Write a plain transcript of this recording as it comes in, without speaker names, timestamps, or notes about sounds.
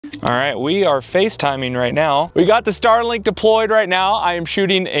All right, we are FaceTiming right now. We got the Starlink deployed right now. I am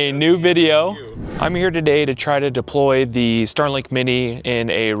shooting a new video. I'm here today to try to deploy the Starlink Mini in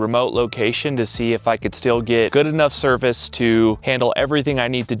a remote location to see if I could still get good enough service to handle everything I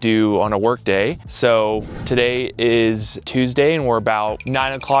need to do on a work day. So today is Tuesday and we're about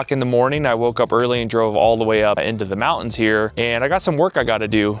 9 o'clock in the morning. I woke up early and drove all the way up into the mountains here, and I got some work I got to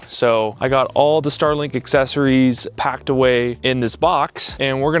do. So I got all the Starlink accessories packed away in this box,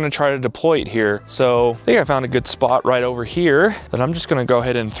 and we're gonna try to deploy it here. So I think I found a good spot right over here that I'm just gonna go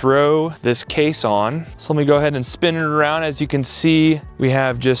ahead and throw this case on. So let me go ahead and spin it around. As you can see, we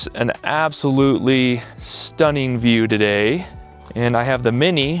have just an absolutely stunning view today. And I have the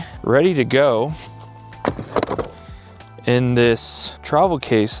Mini ready to go in this travel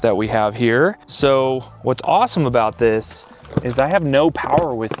case that we have here. So what's awesome about this is I have no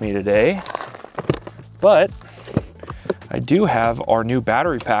power with me today, but I do have our new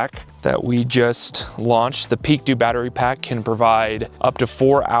battery pack that we just launched. The PeakDo battery pack can provide up to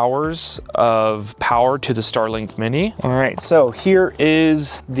 4 hours of power to the Starlink Mini. All right, so here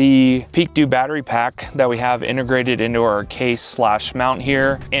is the PeakDo battery pack that we have integrated into our case / mount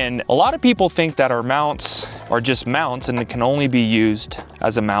here. And a lot of people think that our mounts are just mounts and it can only be used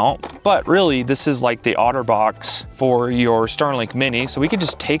as a mount, but really this is like the OtterBox for your Starlink Mini. So we could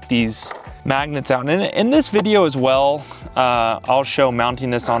just take these magnets out. And in this video as well, I'll show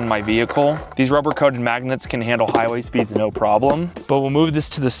mounting this on my vehicle. These rubber coated magnets can handle highway speeds no problem, but we'll move this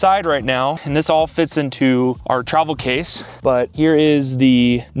to the side right now. And this all fits into our travel case. But here is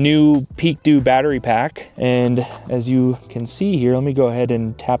the new PeakDo battery pack. And as you can see here, let me go ahead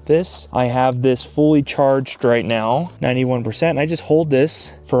and tap this. I have this fully charged right now, 91%. And I just hold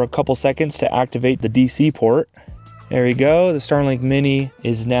this for a couple seconds to activate the DC port. There we go, the Starlink Mini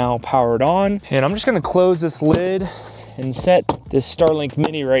is now powered on. And I'm just gonna close this lid and set this Starlink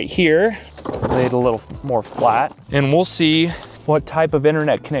Mini right here, lay it a little more flat, and we'll see what type of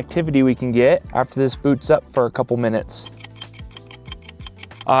internet connectivity we can get after this boots up for a couple minutes.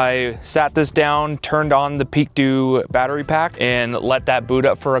 I sat this down, turned on the PeakDo battery pack, and let that boot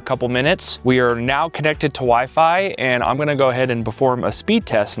up for a couple minutes. We are now connected to Wi-Fi, and I'm gonna go ahead and perform a speed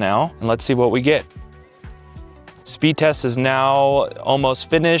test now, and let's see what we get. Speed test is now almost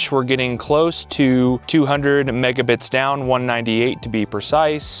finished. We're getting close to 200 megabits down, 198 to be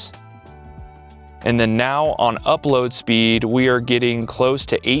precise. And then now on upload speed, we are getting close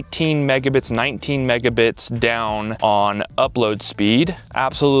to 18 megabits, 19 megabits down on upload speed.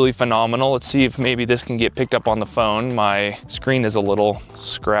 Absolutely phenomenal. Let's see if maybe this can get picked up on the phone. My screen is a little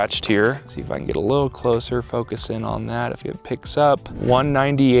scratched here. See if I can get a little closer, focus in on that. If it picks up,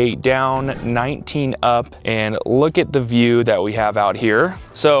 198 down, 19 up, and look at the view that we have out here.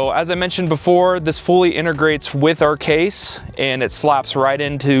 So as I mentioned before, this fully integrates with our case and it slaps right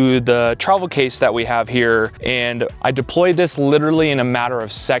into the travel case that we have here. And I deployed this literally in a matter of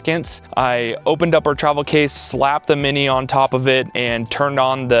seconds. I opened up our travel case, slapped the Mini on top of it, and turned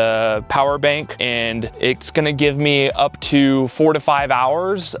on the power bank, and it's gonna give me up to 4 to 5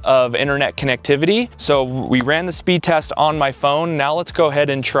 hours of internet connectivity. So we ran the speed test on my phone. Now let's go ahead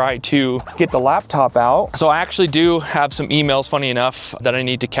and try to get the laptop out. So I actually do have some emails, funny enough, that I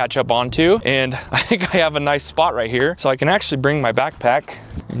need to catch up onto, and I think I have a nice spot right here. So I can actually bring my backpack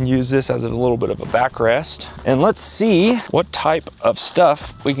and use this as a little bit of a backrest. And let's see what type of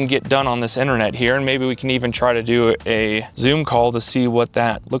stuff we can get done on this internet here. And maybe we can even try to do a Zoom call to see what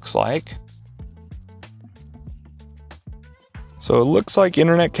that looks like. So it looks like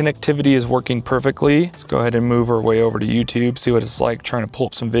internet connectivity is working perfectly. Let's go ahead and move our way over to YouTube, see what it's like trying to pull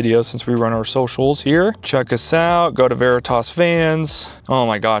up some videos since we run our socials here. Check us out, go to Veritas Vans. Oh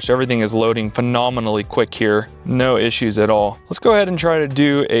my gosh, everything is loading phenomenally quick here. No issues at all. Let's go ahead and try to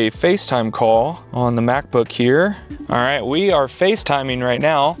do a FaceTime call on the MacBook here. All right, we are FaceTiming right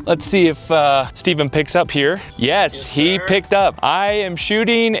now. Let's see if Steven picks up here. Yes, he picked up. I am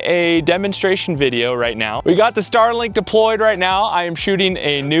shooting a demonstration video right now. We got the Starlink deployed right now. I am shooting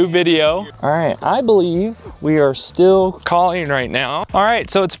a new video. All right, I believe we are still calling right now. All right,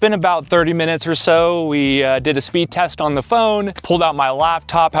 so it's been about 30 minutes or so. We did a speed test on the phone, pulled out my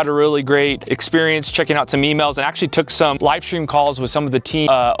laptop, had a really great experience checking out some emails, and actually took some live stream calls with some of the team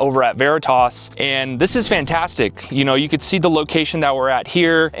over at Veritas. And this is fantastic. You know, you could see the location that we're at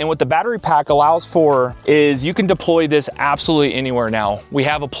here. And what the battery pack allows for is you can deploy this absolutely anywhere now. We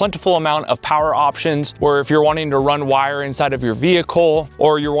have a plentiful amount of power options, where if you're wanting to run wire inside of of your vehicle,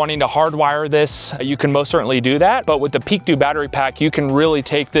 or you're wanting to hardwire this, you can most certainly do that. But with the PeakDo battery pack, you can really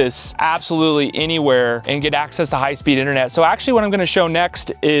take this absolutely anywhere and get access to high-speed internet. So actually what I'm gonna show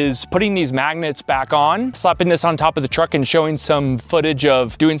next is putting these magnets back on, slapping this on top of the truck and showing some footage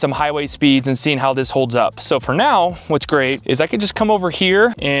of doing some highway speeds and seeing how this holds up. So for now, what's great is I can just come over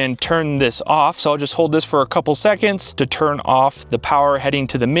here and turn this off. So I'll just hold this for a couple seconds to turn off the power heading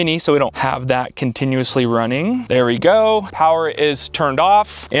to the Mini so we don't have that continuously running. There we go. Power is turned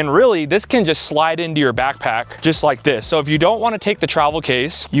off. And really, this can just slide into your backpack just like this. So if you don't want to take the travel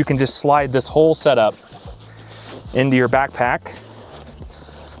case, you can just slide this whole setup into your backpack.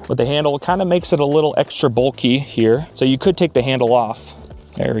 But the handle kind of makes it a little extra bulky here. So you could take the handle off.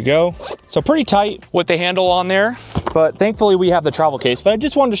 There we go. So pretty tight with the handle on there, but thankfully we have the travel case. But I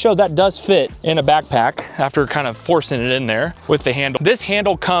just wanted to show that does fit in a backpack after kind of forcing it in there with the handle. This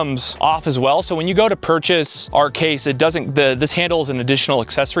handle comes off as well. So when you go to purchase our case, it doesn't, this handle is an additional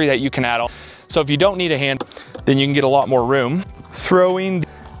accessory that you can add on. So if you don't need a handle, then you can get a lot more room. Throwing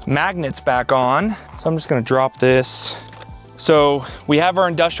magnets back on. So I'm just gonna drop this. So we have our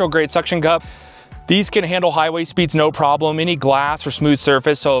industrial grade suction cup. These can handle highway speeds, no problem. Any glass or smooth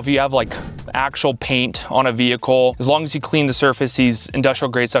surface. So if you have like actual paint on a vehicle, as long as you clean the surface, these industrial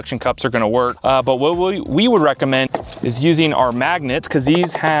grade suction cups are gonna work. But what we would recommend is using our magnets, because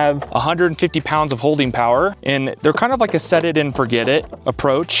these have 150 pounds of holding power, and they're kind of like a set it and forget it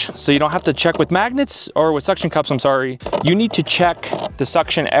approach. So you don't have to check with magnets, or with suction cups, I'm sorry. You need to check the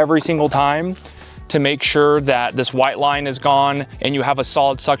suction every single time to make sure that this white line is gone and you have a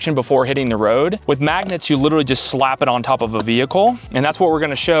solid suction before hitting the road. With magnets, you literally just slap it on top of a vehicle, and that's what we're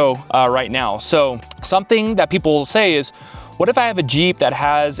gonna show right now. So something that people will say is, what if I have a Jeep that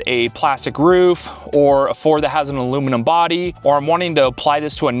has a plastic roof, or a Ford that has an aluminum body, or I'm wanting to apply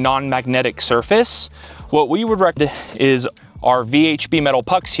this to a non-magnetic surface? What we would recommend is our VHB metal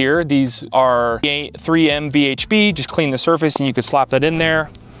pucks here. These are 3M VHB, just clean the surface and you can slap that in there,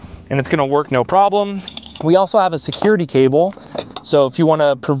 and it's gonna work no problem. We also have a security cable. So if you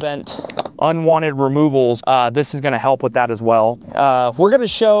wanna prevent unwanted removals, this is gonna help with that as well. We're gonna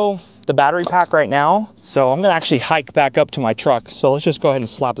show the battery pack right now. So I'm gonna actually hike back up to my truck. So let's just go ahead and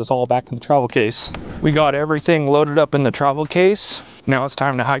slap this all back in the travel case. We got everything loaded up in the travel case. Now it's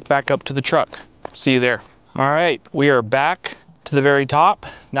time to hike back up to the truck. See you there. All right, we are back to the very top.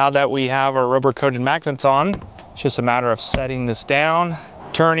 Now that we have our rubber coated magnets on, it's just a matter of setting this down.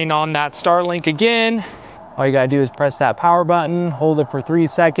 Turning on that Starlink again. All you gotta do is press that power button, hold it for 3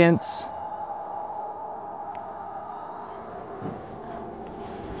 seconds.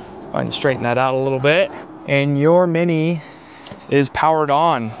 Find to straighten that out a little bit. And your Mini is powered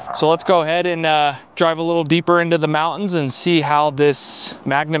on. So let's go ahead and drive a little deeper into the mountains and see how this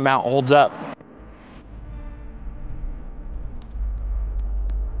magnet mount holds up.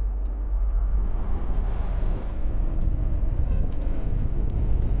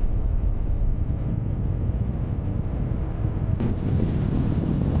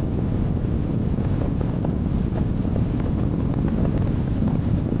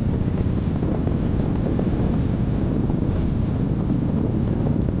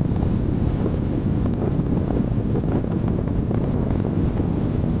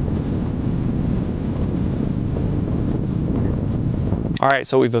 All right,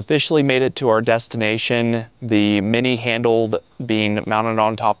 so we've officially made it to our destination. The Mini handled being mounted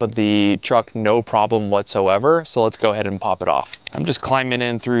on top of the truck, no problem whatsoever. So let's go ahead and pop it off. I'm just climbing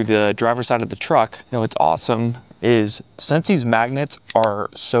in through the driver's side of the truck. You know, what's awesome is since these magnets are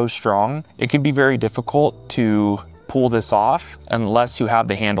so strong, it can be very difficult to pull this off unless you have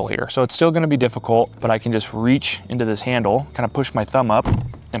the handle here. So it's still gonna be difficult, but I can just reach into this handle, kind of push my thumb up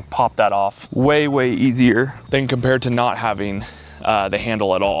and pop that off. Way, way easier than compared to not having the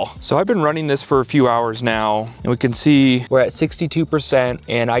handle at all. So I've been running this for a few hours now, and we can see we're at 62%,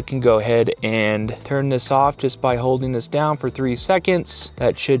 and I can go ahead and turn this off just by holding this down for 3 seconds.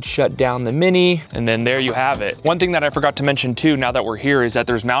 That should shut down the Mini, and then there you have it. One thing that I forgot to mention too, now that we're here, is that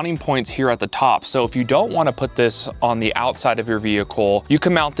there's mounting points here at the top. So if you don't want to put this on the outside of your vehicle, you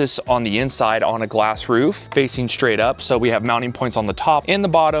can mount this on the inside on a glass roof facing straight up. So we have mounting points on the top and the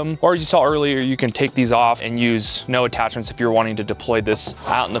bottom, or as you saw earlier, you can take these off and use no attachments if you're wanting to deployed this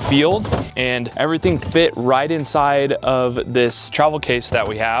out in the field, and everything fit right inside of this travel case that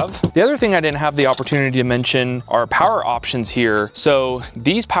we have. The other thing I didn't have the opportunity to mention are power options here. So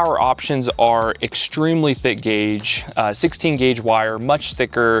these power options are extremely thick gauge, 16 gauge wire, much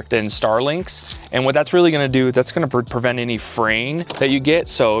thicker than Starlink's. And what that's really gonna do, that's gonna prevent any fraying that you get.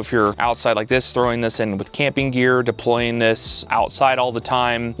 So if you're outside like this, throwing this in with camping gear, deploying this outside all the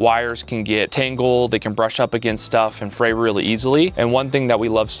time, wires can get tangled, they can brush up against stuff and fray really easily. And one thing that we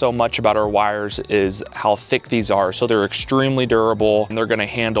love so much about our wires is how thick these are. So they're extremely durable and they're gonna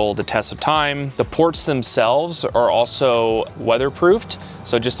handle the test of time. The ports themselves are also weatherproofed.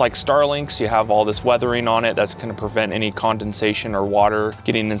 So just like Starlink's, you have all this weathering on it that's gonna prevent any condensation or water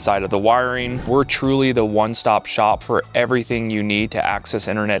getting inside of the wiring. We're truly the one-stop shop for everything you need to access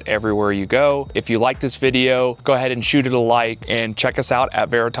internet everywhere you go. If you like this video, go ahead and shoot it a like and check us out at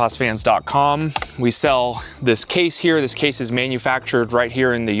veritasvans.com. We sell this case here. This case is manufactured right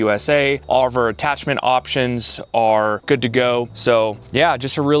here in the USA. All of our attachment options are good to go. So yeah,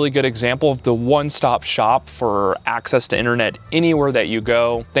 just a really good example of the one-stop shop for access to internet anywhere that you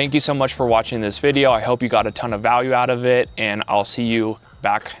go. Thank you so much for watching this video. I hope you got a ton of value out of it, and I'll see you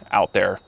back out there.